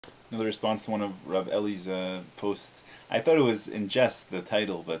Another response to one of Rav Eli's posts. I thought it was in jest, the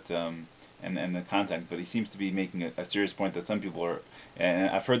title, but and the content, but he seems to be making a serious point that some people are, and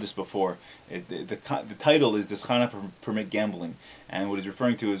I've heard this before. The title is "Does Chanukah permit gambling?" And what he's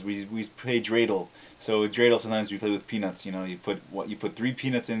referring to is we play dreidel. So with dreidel, sometimes we play with peanuts. You know, you put 3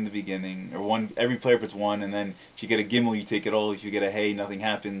 peanuts in the beginning, or one. Every player puts one, and then if you get a gimel, you take it all. If you get a hay, nothing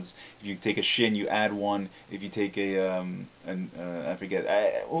happens. If you take a shin, you add one. If you take I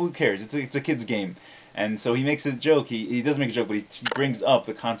forget. Who cares? It's a kid's game. And so he makes a joke. He doesn't make a joke, but he brings up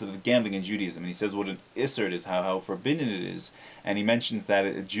the concept of gambling in Judaism, and he says what an isser is, how forbidden it is, and he mentions that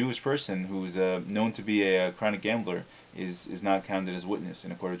a Jewish person who's known to be a chronic gambler is not counted as witness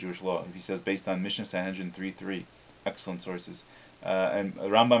in a court of Jewish law. He says based on Mishnah Sanhedrin 3:3, excellent sources. And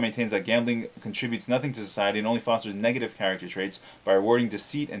Rambam maintains that gambling contributes nothing to society and only fosters negative character traits by rewarding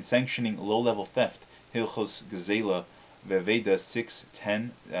deceit and sanctioning low-level theft. Hilchos Gezela, Veveda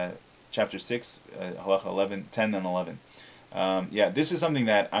 6:10. Chapter 6, halacha 11, 10 and 11. Yeah, this is something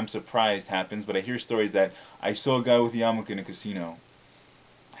that I'm surprised happens, but I hear stories that I saw a guy with a yarmulke in a casino.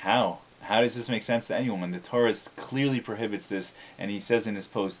 How? How does this make sense to anyone? The Torah clearly prohibits this, and he says in his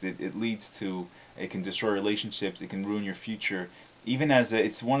post that it leads to, it can destroy relationships, it can ruin your future. Even as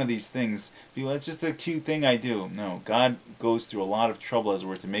it's one of these things, people, it's just a cute thing I do. No, God goes through a lot of trouble, as it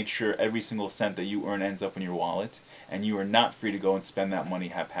were, to make sure every single cent that you earn ends up in your wallet, and you are not free to go and spend that money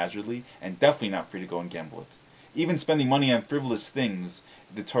haphazardly, and definitely not free to go and gamble it. Even spending money on frivolous things,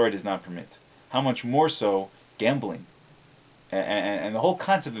 the Torah does not permit. How much more so gambling? And the whole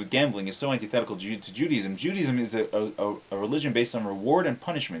concept of gambling is so antithetical to Judaism. Judaism is a religion based on reward and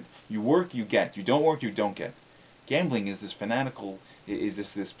punishment. You work, you get. You don't work, you don't get. Gambling is this fanatical, is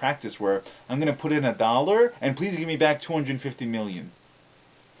this practice where I'm going to put in $1 and please give me back 250 million.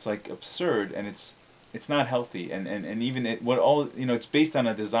 It's like absurd, and it's not healthy, and even it's based on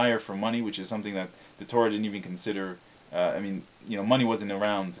a desire for money, which is something that the Torah didn't even consider. Money wasn't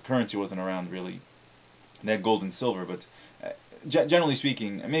around, currency wasn't around really. They had gold and silver, but generally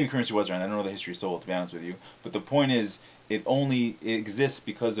speaking, maybe currency was around. I don't know the history so well, to be honest with you. But the point is, it exists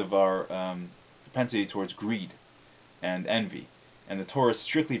because of our propensity towards greed and envy. And the Torah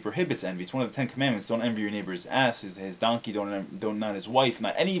strictly prohibits envy. It's one of the 10 Commandments. Don't envy your neighbor's ass, his donkey, not his wife,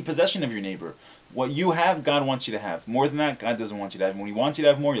 not any possession of your neighbor. What you have, God wants you to have. More than that, God doesn't want you to have. When He wants you to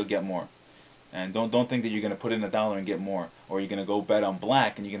have more, you'll get more. And don't think that you're going to put in $1 and get more, or you're going to go bet on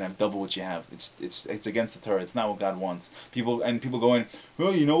black and you're going to have double what you have. It's against the Torah. It's not what God wants. People going,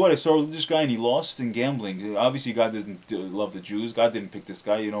 well, you know what? I saw this guy and he lost in gambling. Obviously, God doesn't love the Jews. God didn't pick this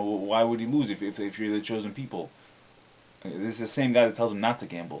guy. You know, why would He lose if you're the chosen people? This is the same guy that tells him not to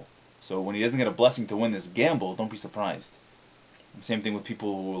gamble. So when he doesn't get a blessing to win this gamble, don't be surprised. The same thing with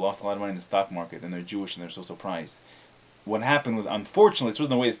people who lost a lot of money in the stock market and they're Jewish and they're so surprised. What happened with, unfortunately, this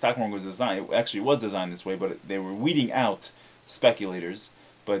wasn't the way the stock market was designed. It actually was designed this way, but they were weeding out speculators.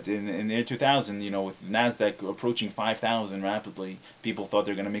 But in the year 2000, with NASDAQ approaching 5,000 rapidly, people thought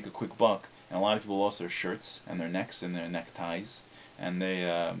they were going to make a quick buck. And a lot of people lost their shirts and their necks and their neckties. And they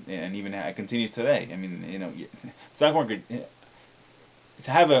and even it continues today. I mean, stock market,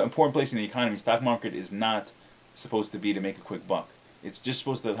 to have an important place in the economy, stock market is not supposed to be to make a quick buck. It's just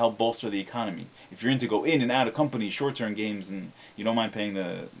supposed to help bolster the economy. If you're in to go in and out of companies, short-term games, and you don't mind paying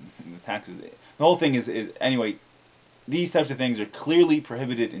the taxes, the whole thing is anyway. These types of things are clearly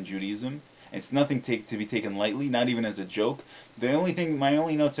prohibited in Judaism. It's nothing to be taken lightly, not even as a joke. My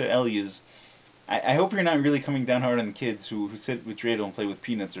only note to Eli is, I hope you're not really coming down hard on the kids who sit with dreidel and play with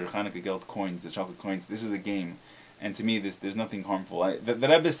peanuts or Chanukah geld coins, the chocolate coins. This is a game, and to me, there's nothing harmful. The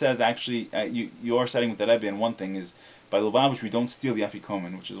Rebbe says actually, you are siding with the Rebbe, and one thing is, by Lubavitch we don't steal the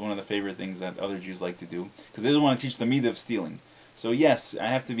afikomen, which is one of the favorite things that other Jews like to do, because they don't want to teach the midah of stealing. So yes, I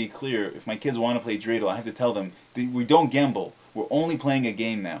have to be clear. If my kids want to play dreidel, I have to tell them we don't gamble. We're only playing a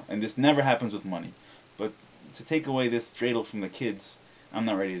game now, and this never happens with money. But to take away this dreidel from the kids, I'm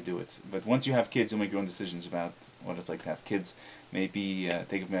not ready to do it. But once you have kids, you'll make your own decisions about what it's like to have kids. Maybe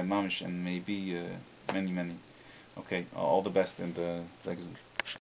take it from Mamish, and maybe many. Okay, all the best, and